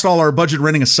 We lost all our budget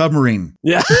renting a submarine.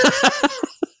 Yeah.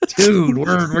 Dude,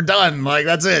 we're done.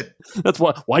 That's it. That's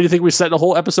why do you think we set a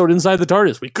whole episode inside the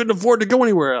TARDIS? We couldn't afford to go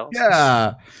anywhere else.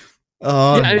 Yeah.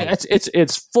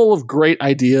 It's full of great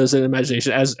ideas and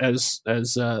imagination, as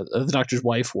the Doctor's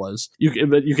wife was.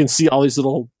 You can see all these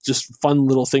little just fun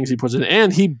little things he puts in,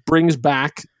 and he brings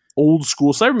back old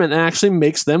school Cybermen and actually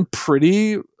makes them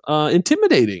pretty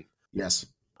intimidating. Yes.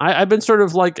 I've been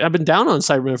I've been down on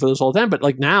Cybermen for this whole time, but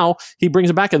now he brings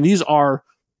it back, and these are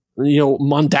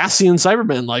Mondasian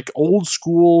Cybermen, like old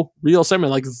school real Cybermen,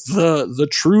 like the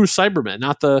true Cybermen,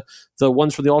 not the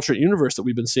ones from the alternate universe that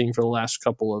we've been seeing for the last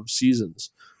couple of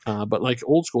seasons. But like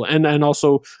old school, and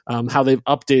also how they've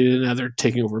updated and now they're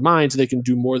taking over minds. They can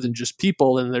do more than just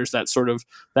people, and there's that sort of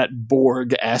that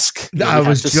Borg-esque. I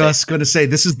was just going to say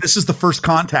this is the First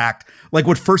Contact, like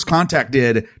what First Contact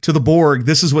did to the Borg.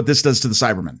 This is what this does to the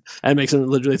Cybermen, and makes them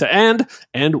literally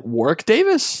and Warwick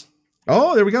Davis.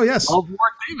 Oh, there we go. Yes, Warwick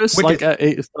Davis, Wicket. Like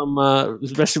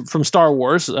especially from Star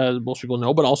Wars, most people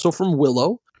know, but also from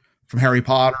Willow, from Harry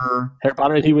Potter.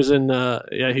 And he was in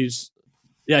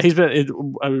he's been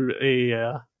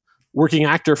a working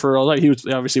actor for a lot. He was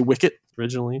obviously Wicket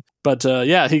originally, but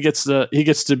he gets to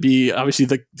be obviously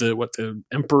the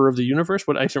Emperor of the Universe.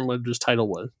 What I can't remember what his title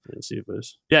was. Let's see if it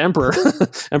was Emperor,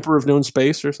 Emperor of Known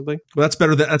Space or something. Well, that's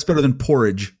better than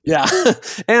porridge. Yeah,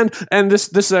 and this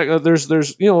there's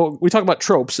we talk about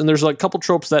tropes, and there's like a couple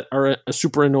tropes that are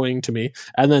super annoying to me,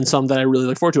 and then some that I really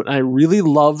look forward to. And I really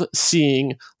love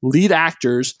seeing lead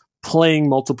actors playing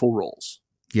multiple roles.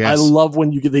 Yes. I love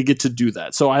when they get to do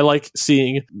that. So I like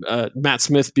seeing Matt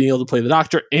Smith being able to play the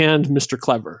Doctor and Mr.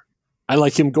 Clever. I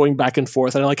like him going back and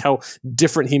forth. And I like how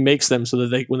different he makes them so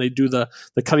that when they do the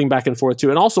cutting back and forth too.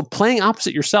 And also playing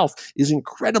opposite yourself is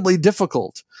incredibly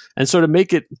difficult. And so to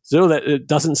make it so that it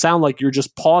doesn't sound like you're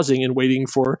just pausing and waiting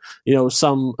for,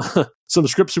 some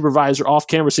script supervisor off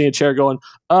camera sitting in a chair going,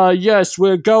 yes,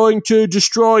 we're going to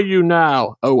destroy you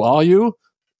now. Oh, are you?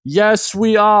 Yes,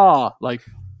 we are. Like,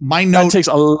 my note that takes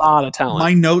a lot of talent.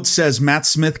 My note says Matt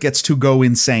Smith gets to go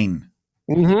insane.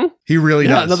 Mm-hmm. He really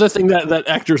does. Another thing that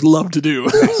actors love to do.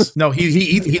 No,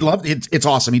 he loved it. It's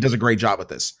awesome. He does a great job with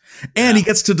this, and he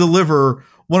gets to deliver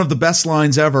one of the best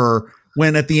lines ever.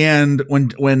 When at the end, when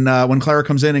Clara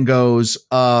comes in and goes,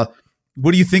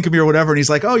 "What do you think of me?" or whatever, and he's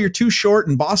like, "Oh, you're too short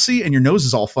and bossy, and your nose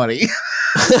is all funny."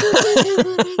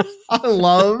 I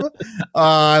love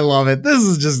it. This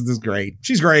is great.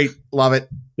 She's great. Love it.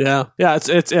 Yeah.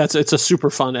 It's a super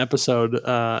fun episode,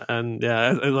 and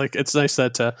it's nice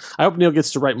that I hope Neil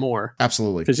gets to write more.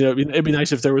 Absolutely, because it'd be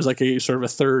nice if there was like a sort of a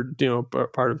third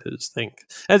part of his thing.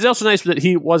 And it's also nice that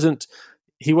he wasn't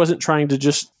trying to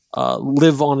just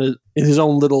live on in his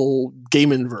own little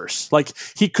Gaiman verse. Like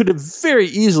he could have very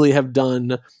easily have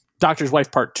done Doctor's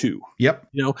Wife Part 2. Yep.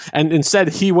 And instead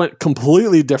he went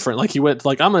completely different. Like he went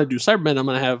like, I'm going to do Cybermen. I'm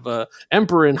going to have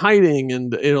Emperor in hiding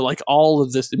and, like all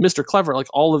of this, Mr. Clever, like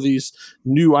all of these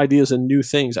new ideas and new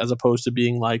things, as opposed to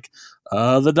being like,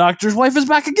 the Doctor's wife is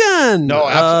back again. No,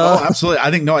 absolutely. I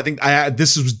think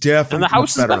this was definitely and the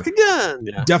house is back again.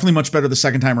 Yeah. Definitely much better the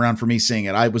second time around for me seeing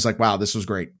it. I was like, wow, this was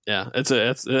great. Yeah,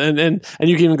 and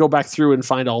you can even go back through and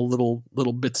find all little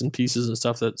bits and pieces and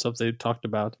stuff they talked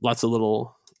about. Lots of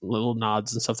little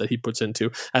nods and stuff that he puts into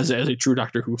as a true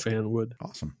Doctor Who fan would.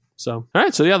 Awesome. So, all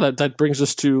right. So yeah, that brings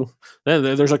us to,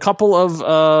 there's a couple of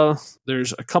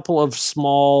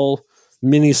small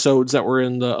mini-sodes that were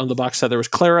on the box set. There was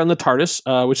Clara and the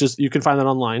TARDIS, which is, you can find that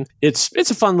online. It's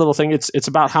a fun little thing. It's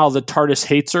about how the TARDIS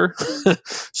hates her.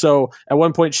 So at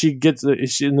one point she in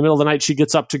the middle of the night, she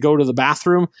gets up to go to the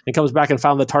bathroom and comes back and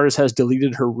found the TARDIS has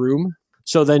deleted her room.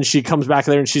 So then she comes back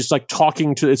there and she's like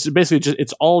talking to, it's basically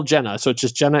it's all Jenna. So it's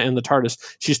just Jenna and the TARDIS.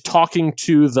 She's talking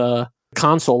to the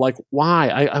console, like,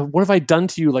 why? What have I done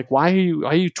to you? Like, why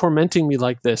are you tormenting me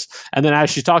like this? And then as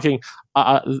she's talking,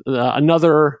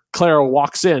 another Clara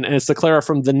walks in, and it's the Clara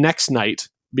from the next night,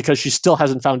 because she still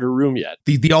hasn't found her room yet.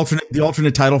 The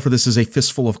alternate title for this is A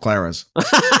Fistful of Claras.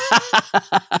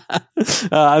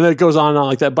 And then it goes on and on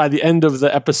like that. By the end of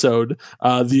the episode,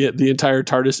 the entire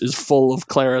TARDIS is full of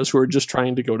Claras who are just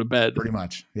trying to go to bed. Pretty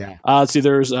much, yeah. Let's see,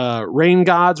 there's Rain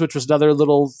Gods, which was another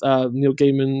little Neil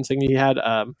Gaiman thing he had.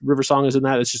 River Song is in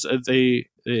that. It's just they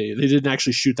didn't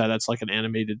actually shoot that. That's like an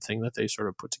animated thing that they sort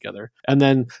of put together. And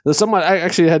then there's someone I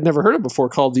actually had never heard of before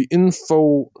called the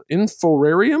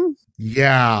Inforarium.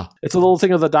 Yeah. It's a little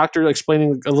thing of the Doctor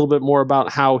explaining a little bit more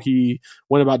about how he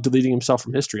went about deleting himself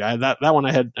from history. That one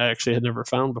I actually had never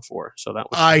found before. So that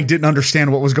was I didn't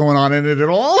understand what was going on in it at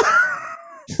all.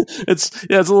 It's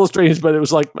a little strange, but it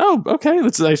was like, oh, okay,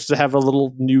 it's nice to have a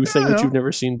little new thing that you've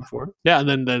never seen before. Yeah, and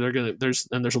then there's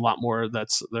a lot more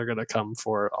they're gonna come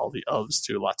for all the ofs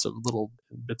too. Lots of little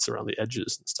bits around the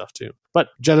edges and stuff too. But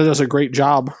Jenna does a great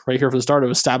job right here for the start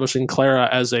of establishing Clara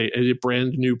as a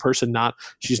brand new person.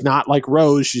 She's not like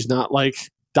Rose, she's not like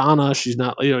Donna, she's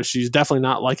not, she's definitely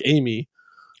not like Amy.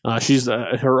 She's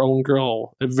her own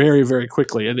girl very, very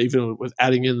quickly, and even with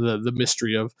adding in the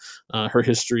mystery of her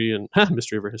history and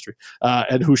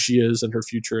and who she is and her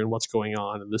future and what's going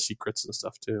on and the secrets and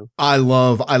stuff too. I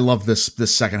love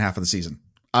this second half of the season.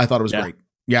 I thought it was great.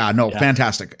 Yeah, no, Yeah.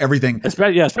 fantastic. Everything.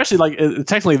 Especially like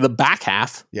technically the back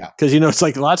half. Yeah. Because, it's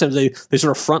like a lot of times they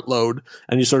sort of front load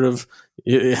and you sort of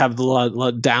you have the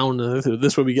lot down.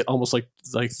 This way we get almost like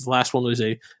the last one was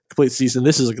a complete season.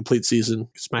 This is a complete season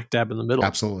smack dab in the middle.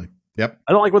 Absolutely. Yep.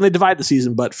 I don't like when they divide the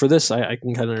season, but for this, I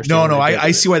can kind of understand. No,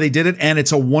 I see why they did it. And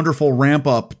it's a wonderful ramp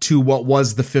up to what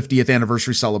was the 50th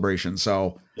anniversary celebration.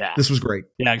 So Yeah. this was great.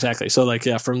 Yeah, exactly. So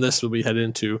from this, we head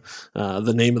into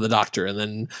the name of the Doctor, and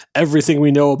then everything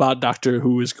we know about Doctor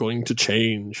Who is going to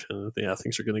change. And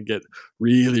things are going to get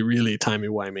really, really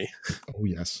timey-wimey. Oh,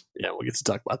 yes. Yeah, we'll get to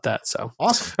talk about that. So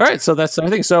Awesome. all right, so that's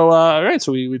everything. So all right,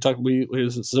 so we talked.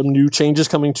 There's some new changes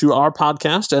coming to our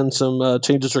podcast, and some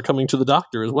changes are coming to the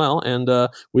Doctor as well. And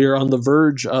we are on the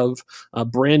verge of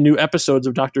brand new episodes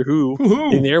of Doctor Who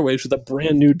Woohoo. in the airwaves with a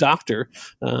brand new Doctor.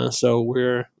 So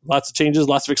we're lots of changes,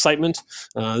 lots of excitement.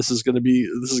 This is going to be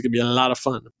a lot of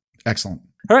fun. Excellent.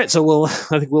 All right, so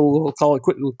I think we'll call it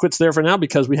quits there for now,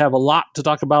 because we have a lot to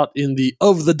talk about in the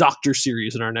Of the Doctor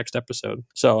series in our next episode.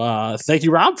 So thank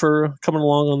you, Rob, for coming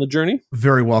along on the journey.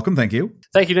 Very welcome. Thank you.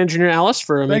 Thank you to Engineer Alice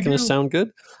for making us you. sound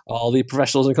good. All the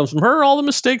professionalism comes from her. All the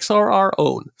mistakes are our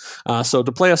own. So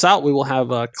to play us out, we will have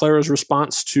Clara's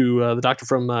response to the Doctor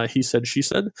from He Said, She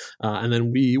Said, and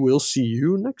then we will see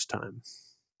you next time.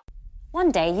 One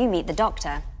day you meet the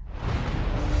Doctor.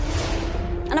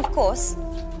 And of course,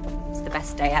 it's the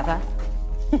best day ever.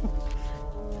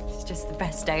 It's just the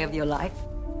best day of your life.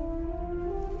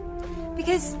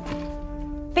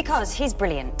 Because he's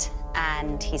brilliant,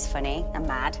 and he's funny and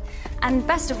mad, and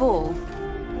best of all,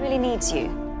 he really needs you.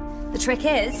 The trick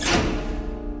is,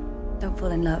 don't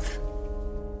fall in love.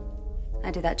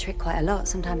 I do that trick quite a lot,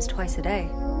 sometimes twice a day.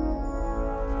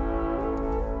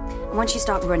 And once you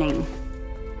start running,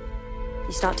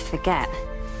 you start to forget.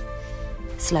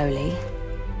 Slowly.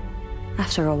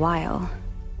 After a while.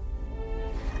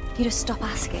 You just stop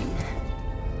asking.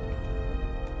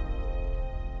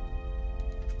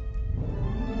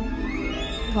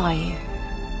 Who are you?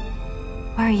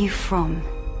 Where are you from?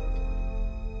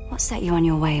 What set you on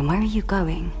your way and where are you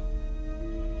going?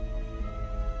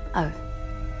 Oh.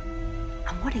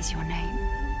 And what is your name?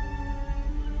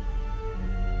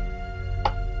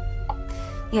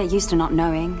 Yeah, used to not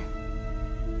knowing.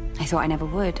 I thought I never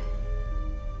would.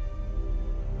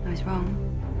 I was wrong.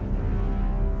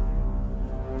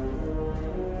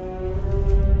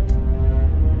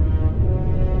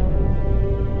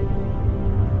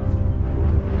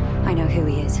 I know who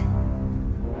he is.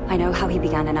 I know how he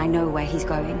began and I know where he's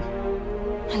going.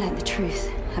 I learned the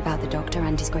truth about the Doctor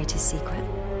and his greatest secret.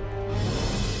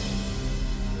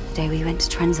 The day we went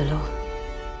to Trenzalore.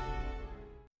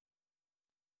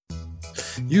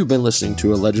 You've been listening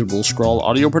to a Legible Scroll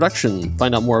audio production.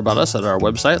 Find out more about us at our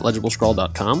website,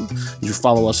 legiblescroll.com. You can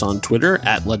follow us on Twitter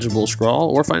at Legible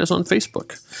Scroll, or find us on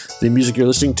Facebook. The music you're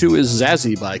listening to is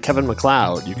Zazzy by Kevin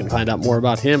MacLeod. You can find out more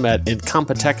about him at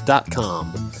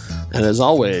incompetech.com. And as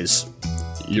always,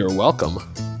 you're welcome.